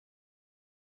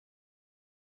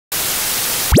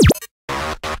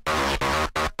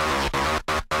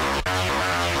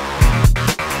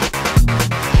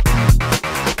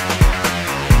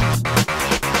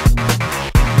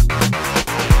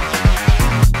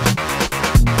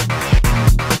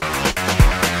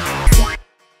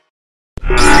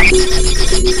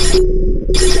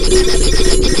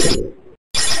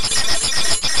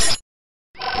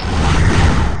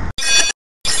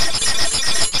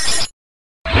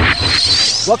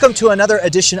Welcome to another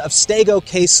edition of Stego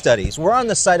Case Studies. We're on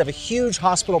the site of a huge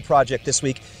hospital project this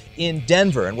week in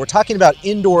Denver, and we're talking about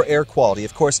indoor air quality.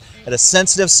 Of course, at a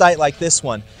sensitive site like this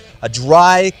one, a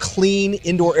dry, clean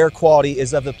indoor air quality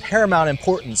is of the paramount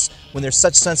importance when there's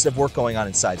such sensitive work going on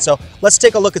inside. So let's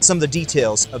take a look at some of the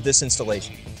details of this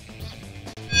installation.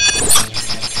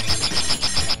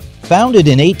 Founded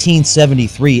in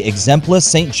 1873,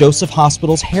 Exempla-St. Joseph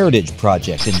Hospital's Heritage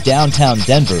Project in downtown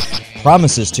Denver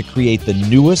promises to create the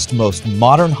newest, most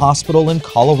modern hospital in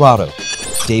Colorado.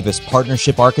 Davis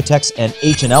Partnership Architects and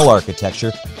H&L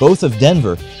Architecture, both of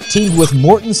Denver, teamed with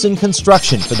Mortensen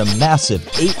Construction for the massive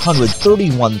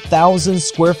 831,000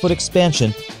 square foot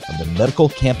expansion of the medical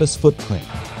campus footprint.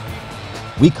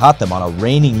 We caught them on a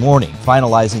rainy morning,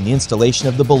 finalizing the installation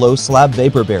of the below-slab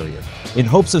vapor barrier, in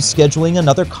hopes of scheduling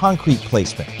another concrete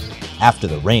placement, after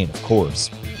the rain, of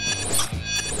course.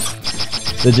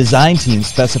 The design team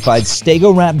specified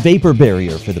Stego Wrap vapor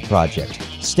barrier for the project.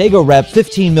 Stego Wrap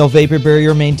 15 mil vapor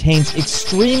barrier maintains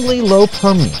extremely low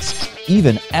permeance,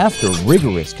 even after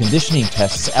rigorous conditioning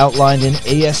tests outlined in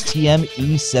ASTM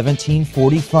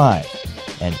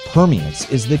E1745. And permeance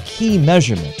is the key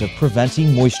measurement of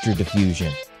preventing moisture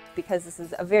diffusion. Because this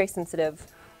is a very sensitive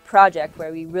project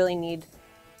where we really need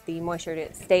the moisture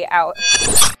to stay out.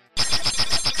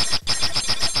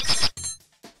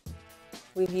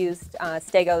 We've used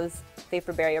Stego's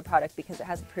vapor barrier product because it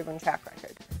has a proven track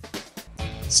record.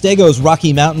 Stego's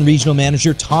Rocky Mountain Regional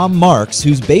Manager Tom Marks,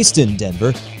 who's based in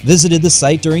Denver, visited the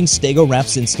site during Stego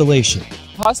Wrap's installation.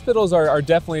 Hospitals are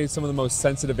definitely some of the most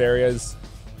sensitive areas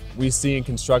we see in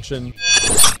construction.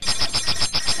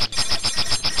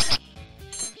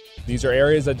 These are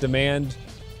areas that demand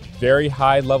very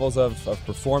high levels of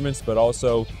performance, but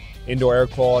also indoor air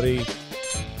quality.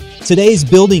 Today's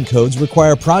building codes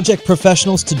require project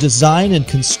professionals to design and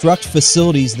construct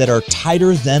facilities that are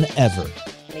tighter than ever.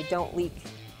 They don't leak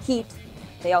heat,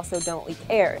 they also don't leak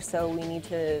air, so we need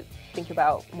to think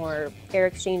about more air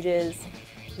exchanges.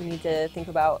 We need to think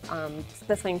about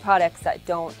specifying products that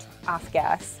don't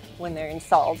off-gas when they're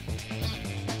installed.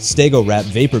 Stego Wrap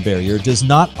vapor barrier does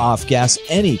not off-gas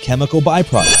any chemical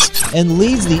byproducts and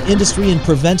leads the industry in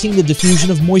preventing the diffusion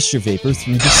of moisture vapor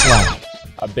through the slab.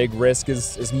 A big risk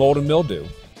is mold and mildew.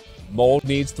 Mold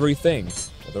needs three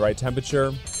things: the right temperature,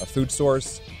 a food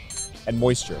source, and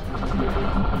moisture.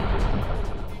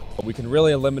 But we can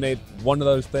really eliminate one of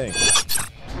those things,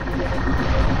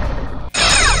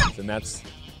 and that's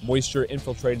moisture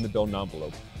infiltrating the building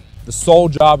envelope. The sole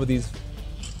job of these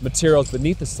materials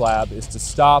beneath the slab is to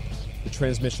stop the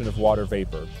transmission of water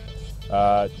vapor,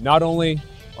 not only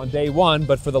on day one,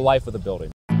 but for the life of the building.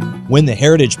 When the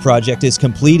Heritage Project is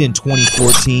complete in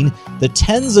 2014, the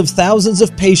tens of thousands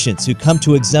of patients who come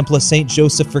to Exempla-St.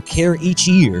 Joseph for care each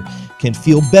year can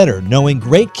feel better knowing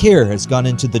great care has gone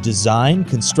into the design,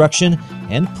 construction,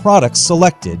 and products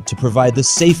selected to provide the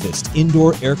safest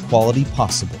indoor air quality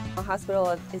possible. A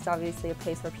hospital is obviously a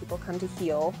place where people come to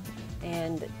heal,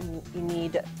 and you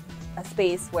need a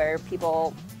space where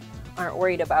people aren't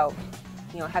worried about,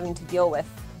 having to deal with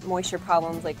moisture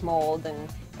problems like mold and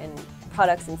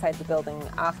products inside the building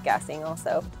off-gassing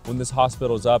also. When this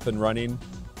hospital is up and running,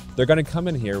 they're going to come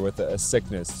in here with a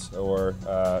sickness or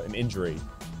an injury.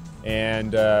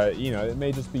 And it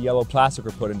may just be yellow plastic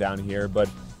we're putting down here, but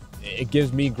it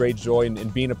gives me great joy in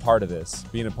being a part of this,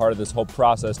 whole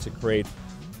process to create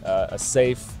a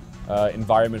safe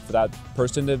environment for that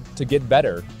person to get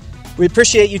better. We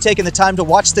appreciate you taking the time to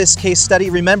watch this case study.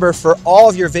 Remember, for all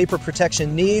of your vapor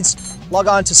protection needs, log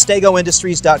on to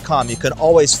stegoindustries.com. You can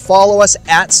always follow us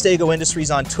at Stego Industries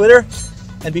on Twitter,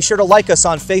 and be sure to like us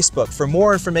on Facebook for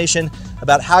more information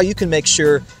about how you can make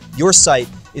sure your site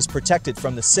is protected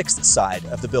from the sixth side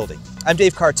of the building. I'm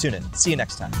Dave Cartoonin. See you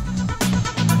next time.